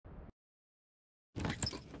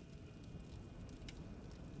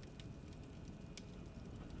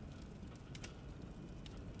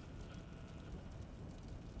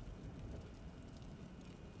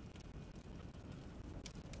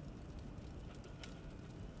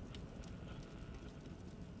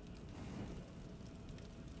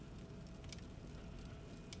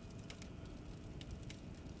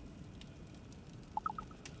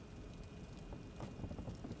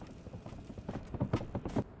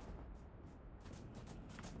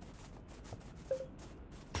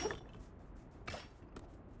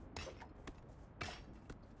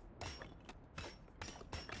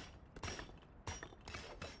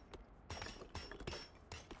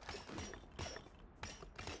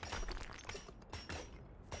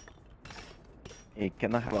Hey,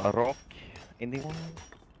 can I have a rock? Anyone?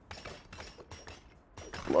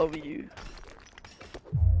 Love you.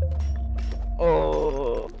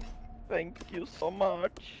 Oh, thank you so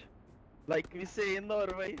much. Like we say in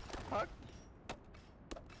Norway, tack.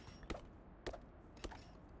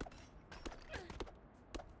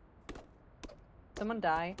 Someone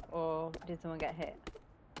die, or did someone get hit?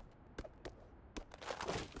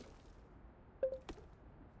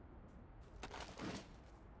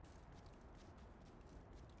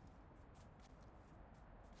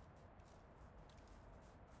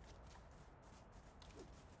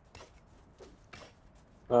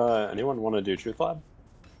 Anyone want to do Truth Lab?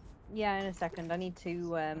 Yeah, in a second. I need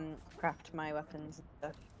to craft my weapons and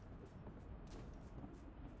stuff.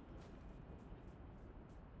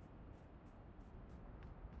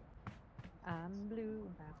 I'm blue,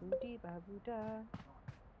 baboo-dee, baboo-da.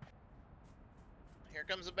 Here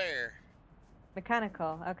comes a bear.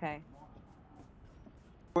 Mechanical, okay.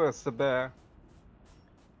 Where's the bear?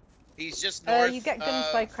 He's just north. You get guns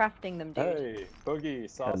by crafting them, dude. Hey, Boogie,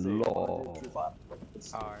 Saucy, Hello. wanna do Truth Lab?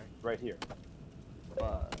 It's Hi. right here.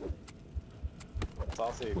 Bye.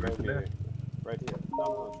 Saucy, Where's the bear? Boogie, right here.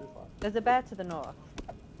 No, Truth Lab. There's a bear to the north,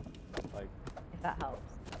 Like, if that helps.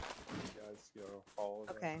 you guys go follow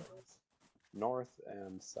the Okay. signs. North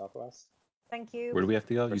and southwest. Thank you. Where do we have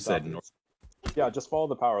to go? Or You said north. southeast. Yeah, just follow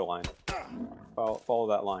the power line. Follow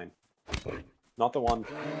that line. Not the one.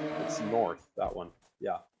 It's north. That one.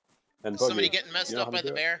 Yeah. And Boogie, Somebody getting messed you know up how by to the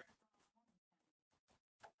do it? bear.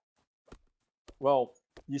 Well,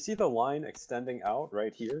 you see the line extending out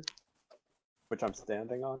right here, which I'm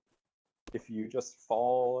standing on. If you just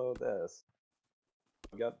follow this,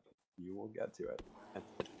 you will get to it. And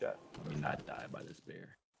jet. I will not die by this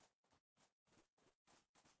bear.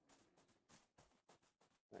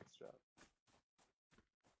 Thanks, jet.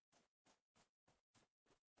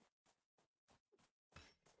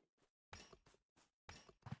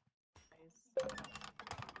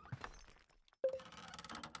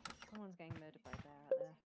 Someone's getting murdered by a bear out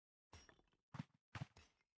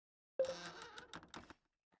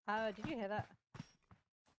there. Did you hear that?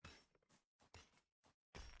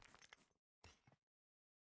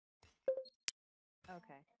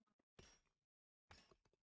 Okay.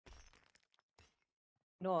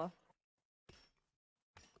 North.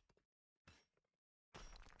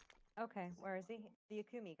 Okay, where is he? The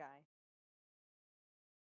Akumi guy.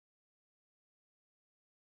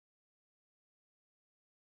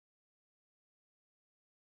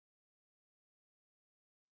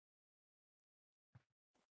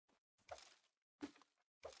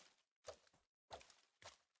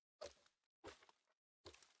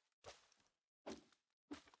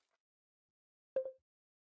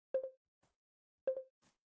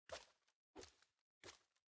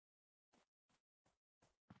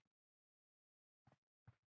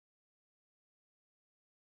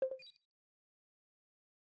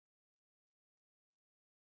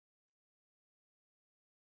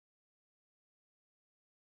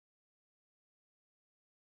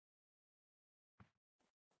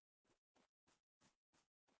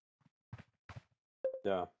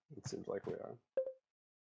 Yeah, it seems like we are.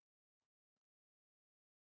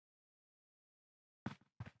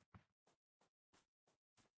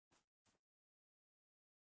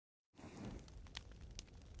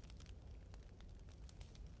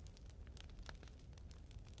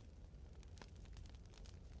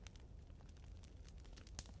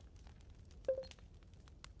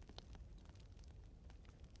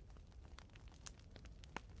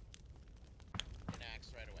 An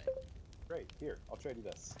axe right away. Great, here, I'll trade you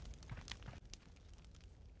this.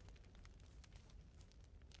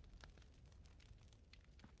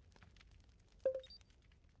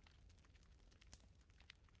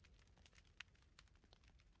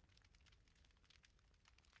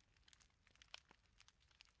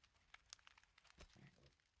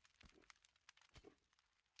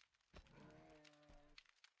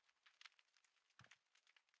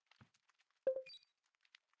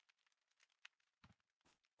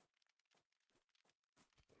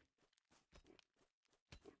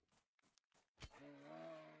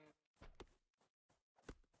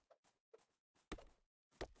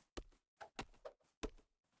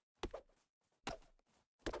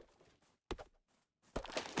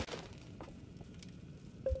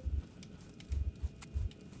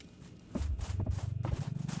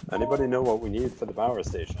 Anybody know what we need for the power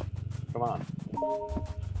station? Come on.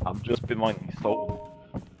 I'm just behind stone.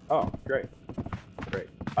 Oh, great. Great.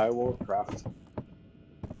 I will craft.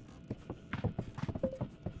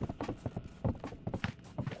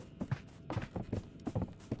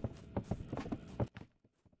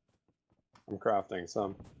 I'm crafting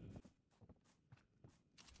some.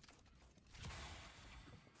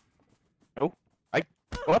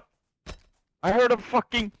 I heard a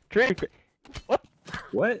fucking traitor crate. What?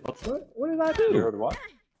 What? What did I do? You heard what?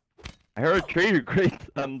 I heard a traitor crate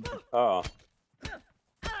and Oh. Who's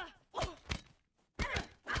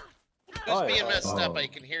Oh, being yeah. messed up? Oh. I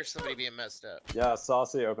can hear somebody being messed up. Yeah,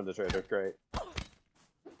 Saucy opened the trader crate.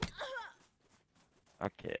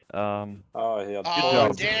 okay. Oh, he had Oh,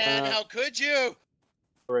 job. Dan, how could you?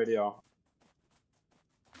 radio.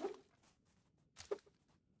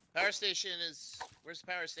 Power station is. Where's the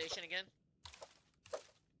power station again?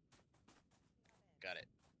 Got it.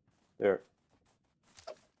 There.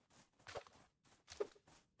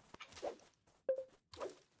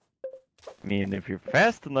 I mean, if you're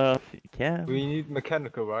fast enough, you can. We need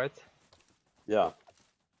mechanical, right? Yeah.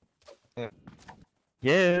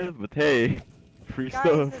 Yeah, but hey, free Guys,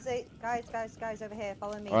 stuff. there's a guys over here.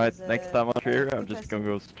 Follow me. Alright, There's next a- time I'm here, two I'm just person-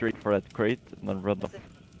 gonna go straight for that crate and then run off.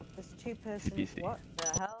 There's two persons. TPC. What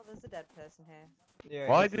the hell? There's a dead person here. Yeah.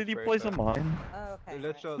 Why he's a did you place a traitor. mine? Oh, okay.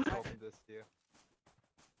 Let's right. just open this here.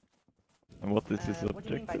 And what is his What do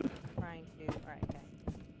you mean by objective? trying to do? Right, okay.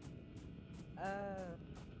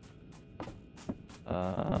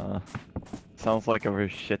 Sounds like a very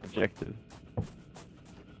shit objective.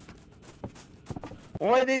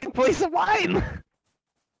 Why did you place a mine?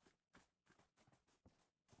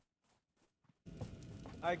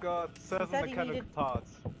 I got 7 said he mechanical needed-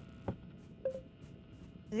 parts.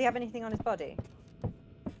 Does he have anything on his body?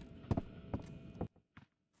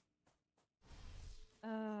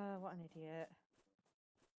 What an idiot.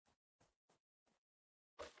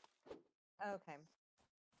 Okay.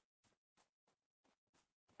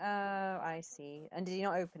 Oh, I see. And did he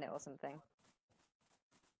not open it or something?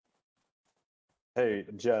 Hey,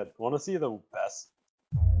 Jed, wanna see the best?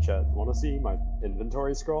 Jed, wanna see my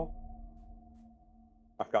inventory scroll?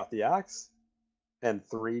 I've got the axe and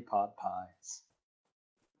 3 pot pies.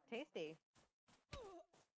 Tasty.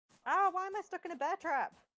 Ah, why am I stuck in a bear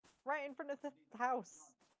trap? Right in front of the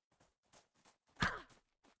house.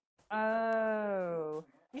 Oh.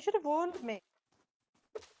 You should have warned me.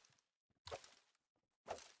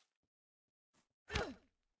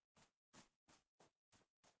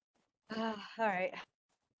 Alright.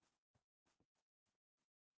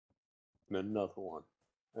 And another one.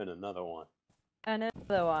 And another one.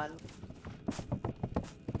 Another one.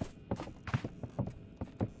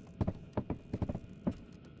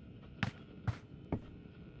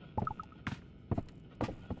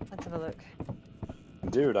 Let's have a look.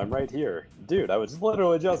 Dude, I'm right here. Dude, I was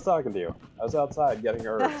literally just talking to you. I was outside getting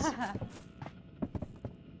herbs.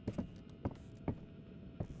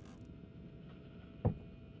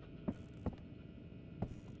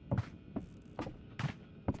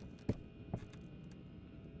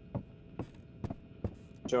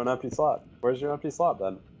 Show an empty slot. Where's your empty slot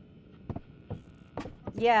then?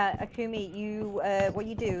 Yeah, Akumi, you what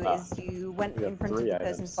you do Ah, is you went we have in front of 3 the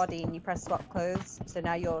person's items. body and you press swap clothes, so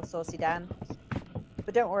now you're Saucy Dan.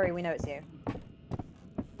 But don't worry, we know it's you.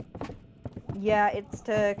 Yeah, it's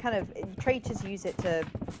to kind of traitors use it to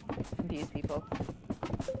confuse people.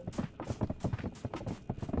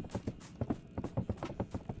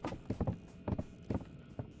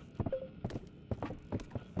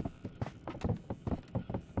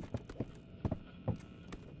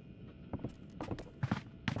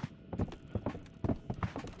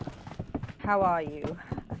 How are you?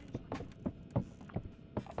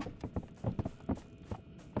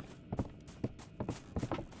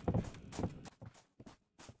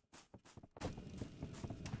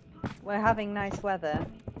 We're having nice weather.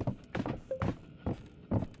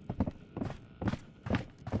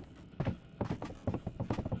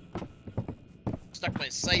 Stuck my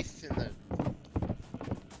scythe in the.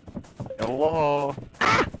 Hello.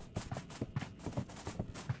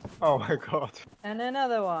 Oh my god. And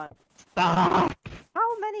another one. Stop.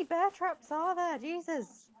 How many bear traps are there?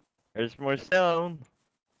 Jesus. There's more stone.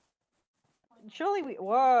 Surely we.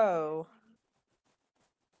 Whoa.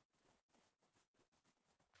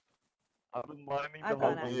 I've been mining the I've whole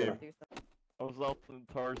gone out yeah. to game. do something. I was out the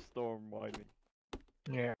entire storm mining.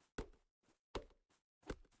 Yeah.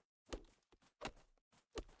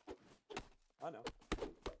 I know.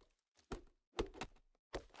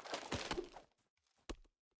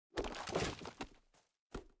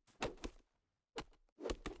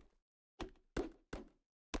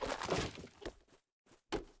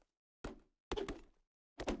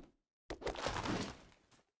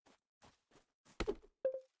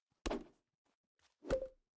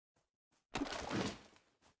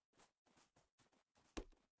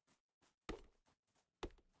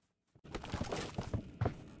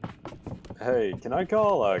 Hey, can I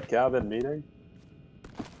call a cabin meeting?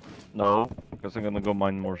 No, because I'm gonna go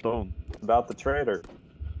mine more stone. About the trader.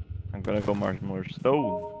 I'm gonna go mark more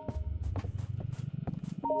stone.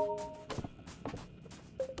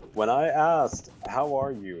 When I asked, "How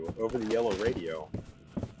are you?" over the yellow radio,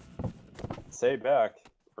 Sayback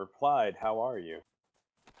replied, "How are you?"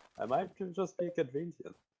 I might just be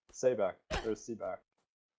convenient. Sayback or Seaback.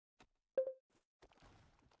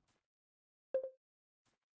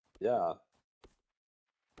 Yeah.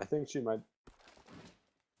 I think she might.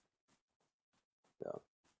 Yeah.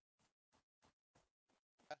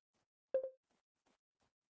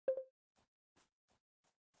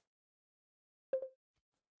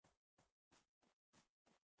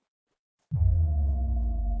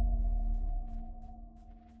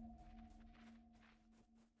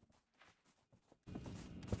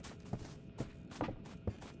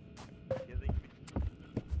 Kidding me?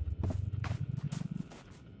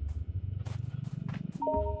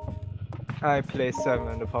 I play 7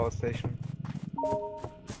 in the power station.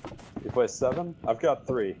 You play 7? I've got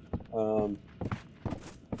 3. Go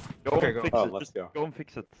Okay, and go. fix Oh, it. let's Just go. go and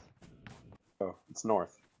fix it. Oh, it's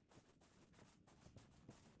north.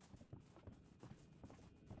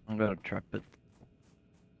 I'm gonna trap it.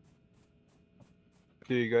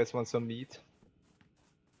 Do you guys want some meat?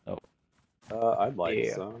 I'd like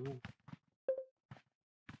Yeah. some.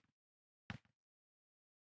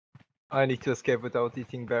 I need to escape without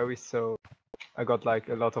eating berries, so I got like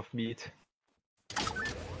a lot of meat.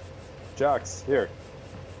 Jax, here.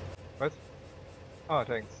 What? Oh,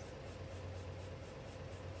 thanks.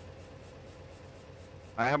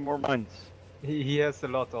 I have more mines. He has a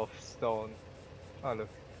lot of stone. Oh look.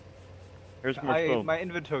 Here's more stone. My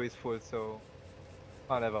inventory is full, so.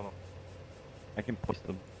 Oh, never mind. I can post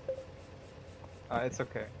them. It's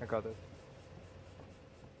okay. I got it.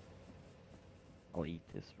 I'll eat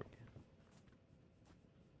this for you.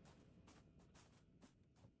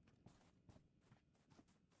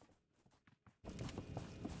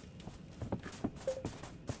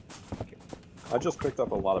 I just picked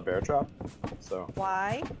up a lot of bear trap, so.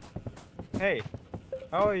 Why? Hey,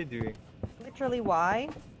 how are you doing? Literally why?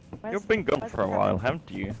 You've been gone where's for a the while, haven't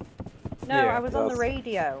you? No, Yeah, I was on the that's-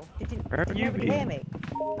 radio. Where have Did you nobody hear been? me?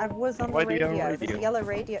 I was on Why the do you have radio. a There's a radio? yellow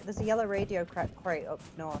radio. There's a yellow radio crate up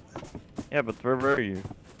north. Yeah, but where were you?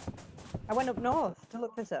 I went up north to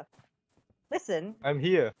look for stuff. Listen, I'm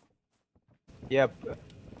here. Yep.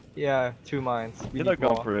 Yeah, 2 mines. We Did need I go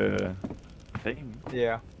more. for a thing?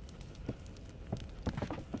 Yeah.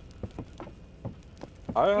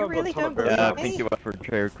 I have really a ton of don't bear believe Yeah, I traps. me? think you went for a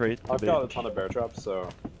chair crate. I've got a ton of bear traps, so.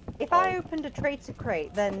 if I opened a traitor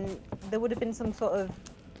crate, then there would have been some sort of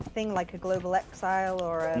thing like a global exile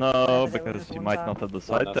or a. No, whatever the because other you ones might are. not have Not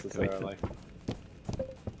decided to necessarily. activate it.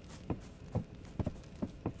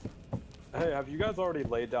 Hey, have you guys already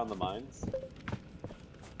laid down the mines?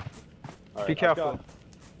 Alright, Be careful.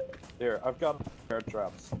 I've got bear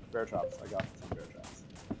traps. Bear traps. I got some bear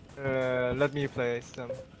traps. Let me place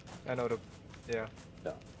them. I know the. Yeah.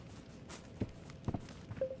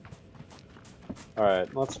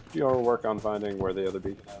 Alright, let's go work on finding where the other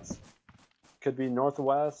beacon is. Could be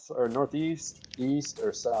northwest, or northeast, east,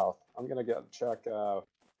 or south. I'm gonna check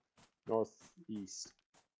northeast.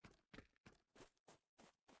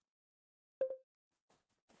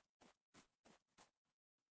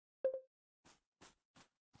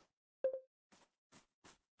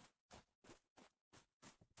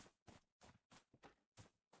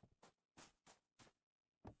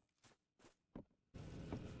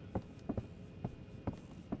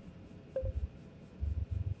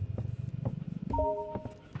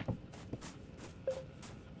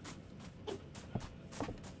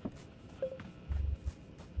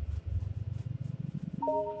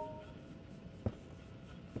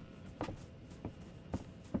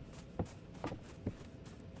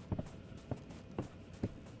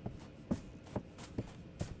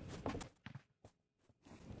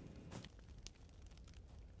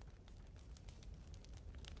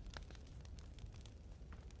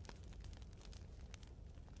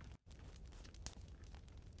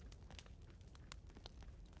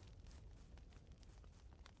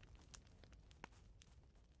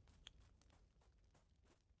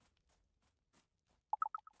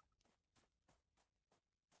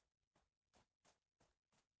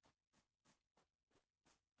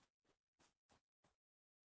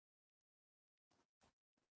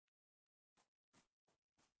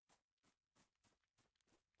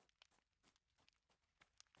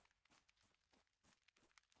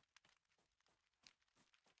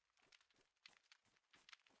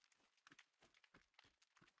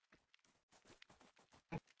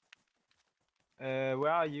 Where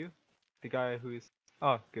are you? The guy who is.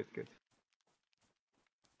 Oh, good, good.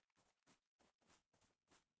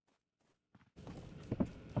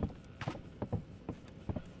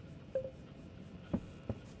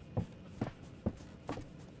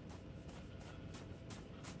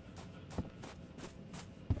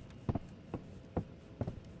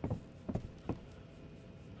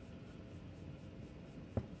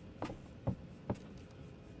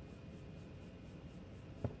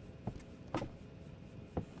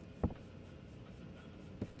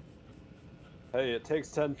 Hey, it takes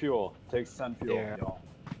 10 fuel. Takes 10 fuel, Yeah. y'all.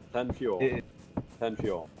 10 fuel. It- 10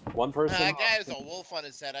 fuel. One person. That guy has a wolf on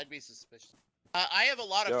his head. I'd be suspicious. I have a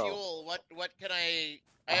lot of Yo. fuel. What can I?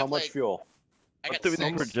 I How have much like fuel? I got Do we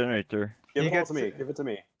 6. need a generator? Give He it all gets- to me. Give it to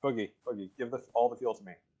me. Boogie, give all the fuel to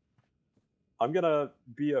me. I'm gonna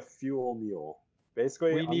be a fuel mule.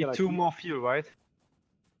 Basically, We I'm need gonna 2 keep- more fuel, right?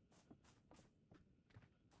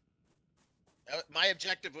 My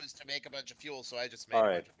objective was to make a bunch of fuel, so I just made All a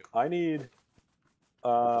right. bunch of fuel. I need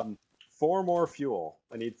 4 more fuel.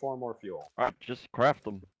 I need 4 more fuel. Alright, just craft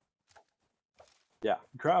them. Yeah,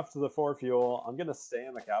 craft the 4 fuel. I'm gonna stay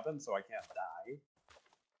in the cabin so I can't die.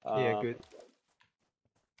 Yeah, good.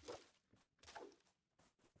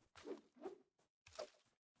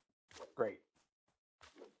 Great.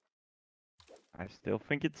 I still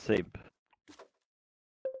think it's safe.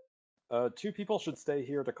 2 people should stay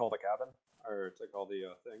here to call the cabin or to call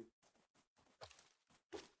the thing.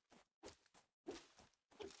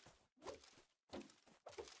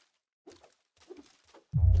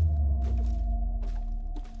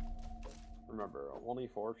 Remember, only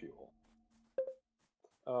 4 fuel.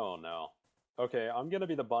 Oh no. Okay, I'm gonna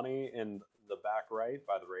be the bunny in the back right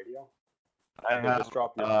by the radio. I So have just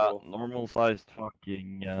drop your fuel. normal sized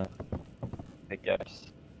fucking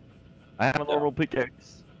pickaxe. I have a normal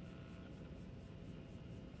pickaxe.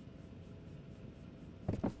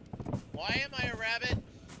 Why am I a rabbit?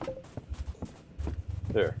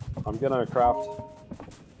 Here, I'm gonna craft.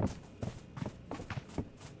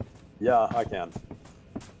 Yeah, I can.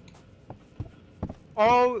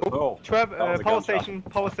 Oh, Oh, Trav, that was a power gunshot. station,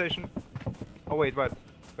 power station. Oh wait, what?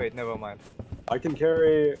 Wait, never mind. I can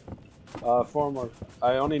carry 4 more.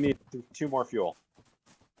 I only need 2 more fuel.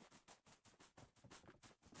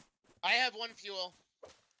 I have 1 fuel.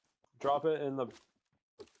 Drop it in the.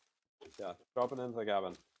 Yeah, drop it into the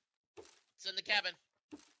cabin. It's in the cabin.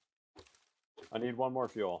 I need 1 more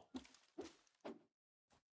fuel.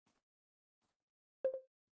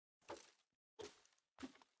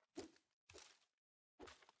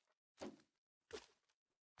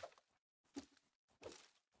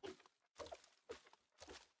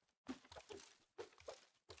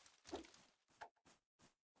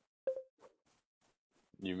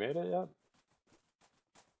 You made it yet?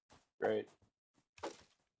 Great.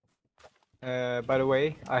 By the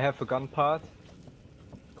way, I have a gun part.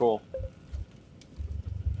 Cool.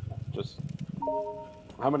 Just.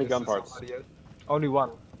 How many This gun is parts? somebody else. Only 1.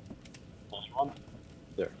 Just 1?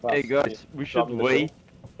 There. Hey fast. guys, we should Drop the fuel. wait.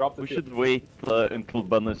 Drop the We fuel. should wait until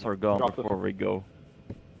bunnies are gone Drop the- before we go.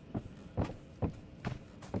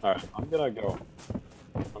 Alright, I'm gonna go.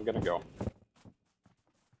 I'm gonna go.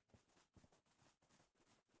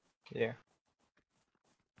 Yeah.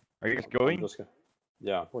 Are you guys I'm going? just gonna...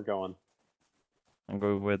 Yeah, we're going. I'm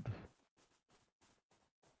going with.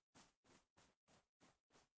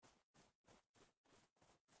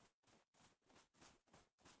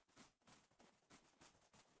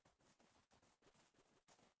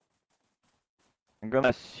 I'm gonna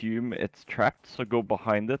assume it's trapped, so go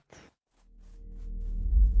behind it.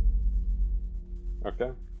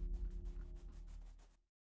 Okay.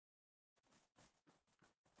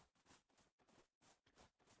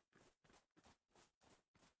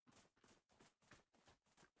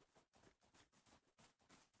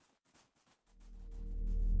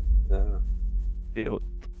 Yeah. Feel it.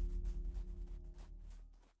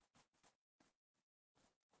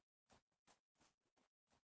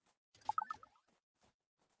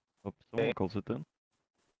 Hope someone Okay. calls it in.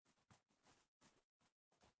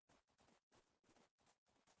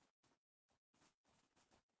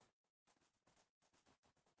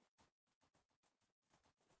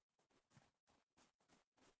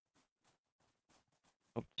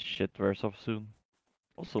 Oh shit, wears off soon.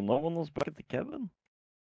 Also, no one was back at the cabin?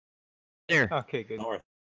 There! Okay, good. North.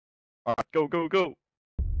 Alright, go, go, go!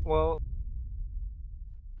 Well,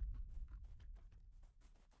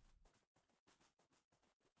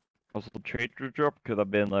 Also, the traitor drop could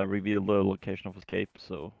have been revealed the location of escape,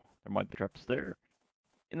 so there might be traps there.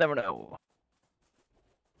 You never know.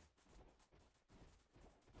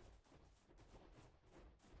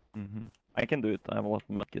 I can do it, I have a lot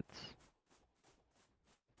of medkits.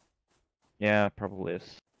 Yeah, probably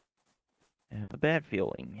is. I have a bad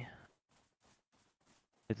feeling.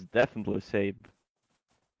 It's definitely safe.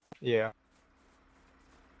 yeah.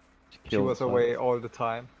 to She kill was some- away all the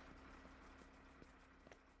time.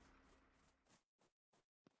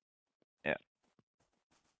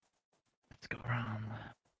 Let's go around.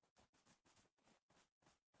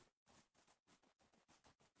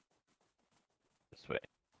 This way.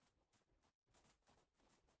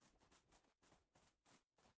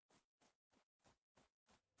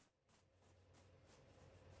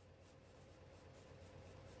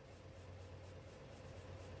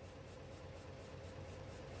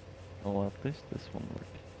 Well, at least this one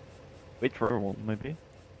worked. Wait for one, maybe.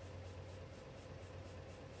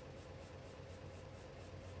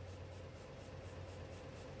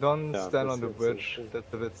 Don't Yeah, stand this on the looks bridge. okay.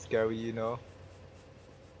 That's a bit scary, you know.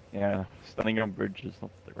 Yeah, standing on bridge is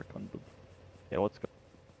not recommended. Yeah, let's go.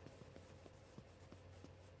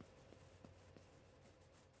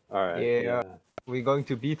 Alright, Yeah. yeah. We're going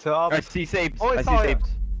to beat her up. I see Sabes! Oh, I I see saw her. Sabes!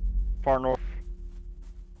 Far north.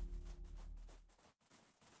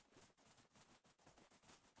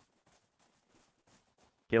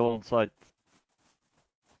 Kill on sight.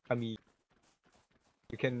 I mean,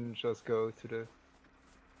 you can just go to the.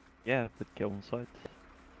 Yeah, but kill on sight.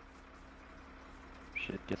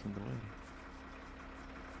 Shit gets in the way.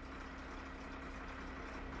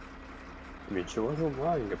 I mean, she wasn't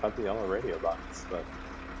lying about the yellow radio box, but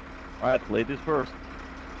Alright, ladies first.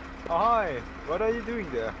 Oh, hi! What are you doing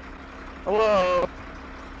there? Hello!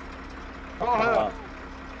 Oh, hello!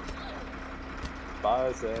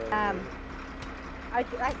 bye, Zay. I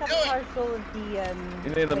sabotaged all of the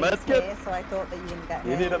You need a plates medkit? here, so I thought that you didn't get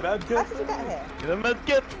You here. need a med kit? How did you get here? Need a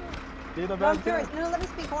medkit! Need a No, I'm med curious. kit? No, let me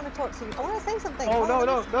speak. I want to talk to you. I want to say something. Oh, Hold no, on,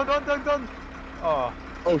 no, let me no, don't! Oh.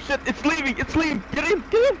 Oh shit, it's leaving! It's leaving! Get in!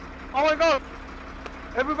 Get in! Oh my god!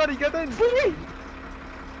 Everybody get in! It's leaving!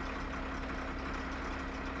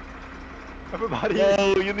 Everybody!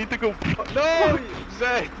 No, you need to go. No!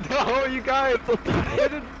 Zay! No, you guys!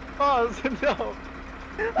 Get it fast! No!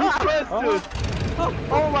 Who pressed it?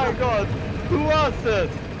 Oh my god! Who was it?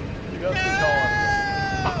 You got to call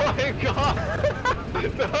Oh my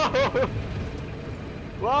god! No!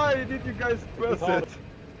 Why did you guys press it?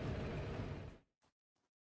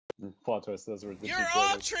 Plot twist, those were the You're two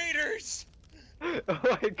all traitors. traitors!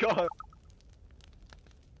 Oh my god!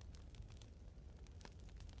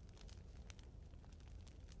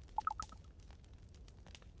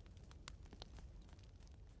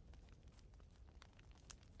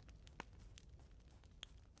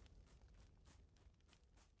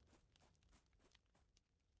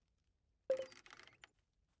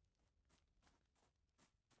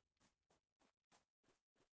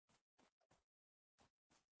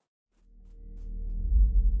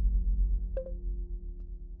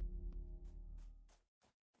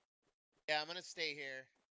 Yeah, I'm gonna stay here.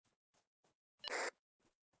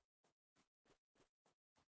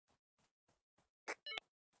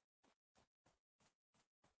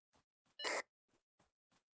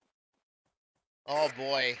 Oh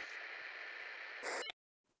boy.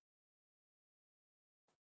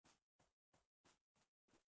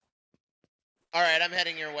 Alright, I'm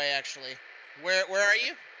heading your way actually. Where are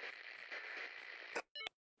you?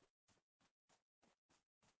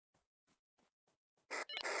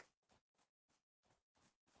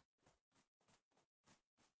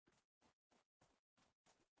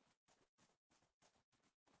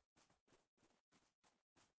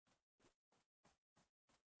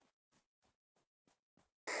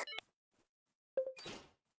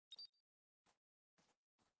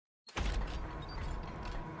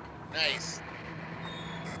 Nice.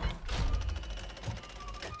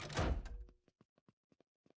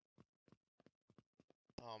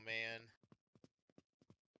 Oh man.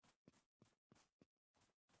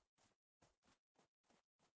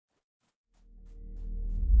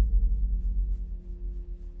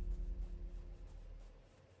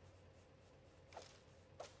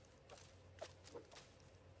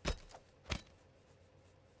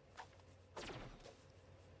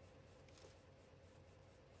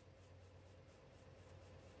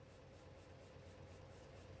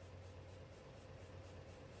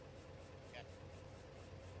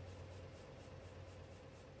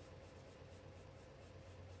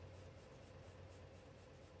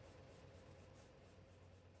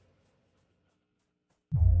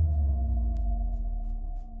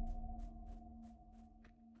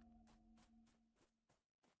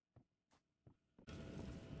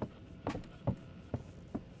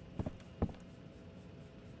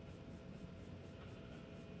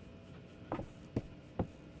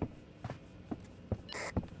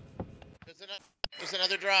 There's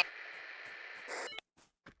another drop.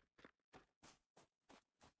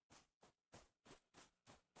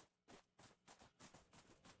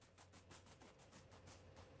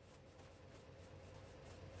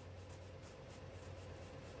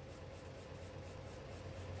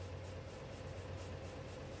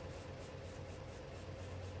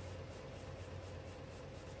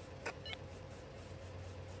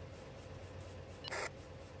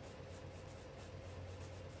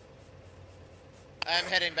 I'm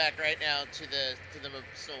heading back right now to the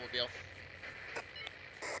snowmobile.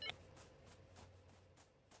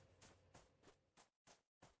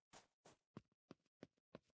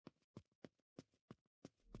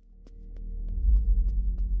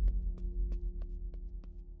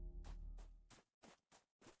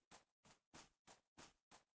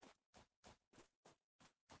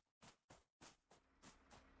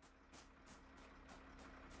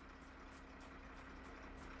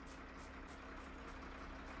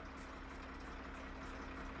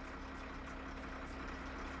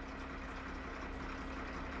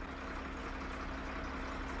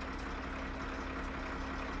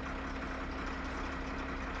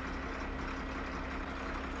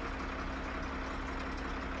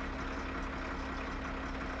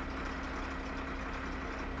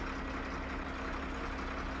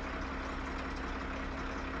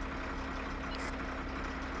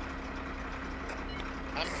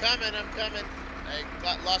 coming, I'm coming.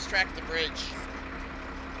 I lost track of the bridge.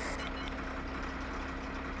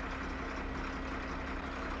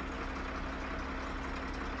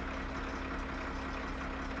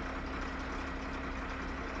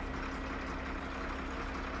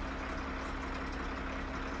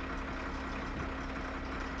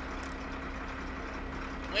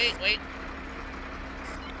 Wait.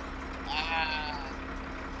 Ah,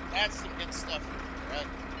 that's some good stuff, right?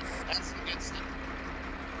 That's some good stuff.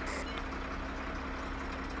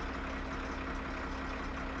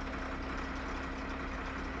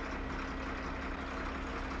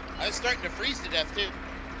 I was starting to freeze to death too.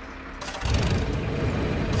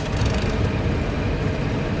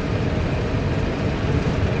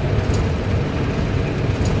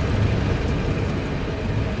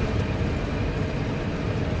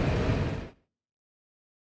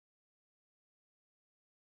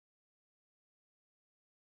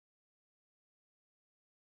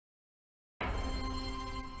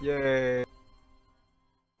 Yay.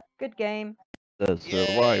 Good game. The Yay,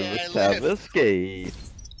 survivors I have lived. escaped.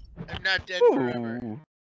 I'm not dead forever. Ooh.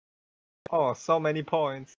 Oh, so many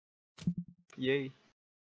points. Yay.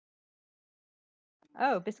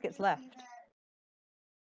 Oh, Biscuit's left.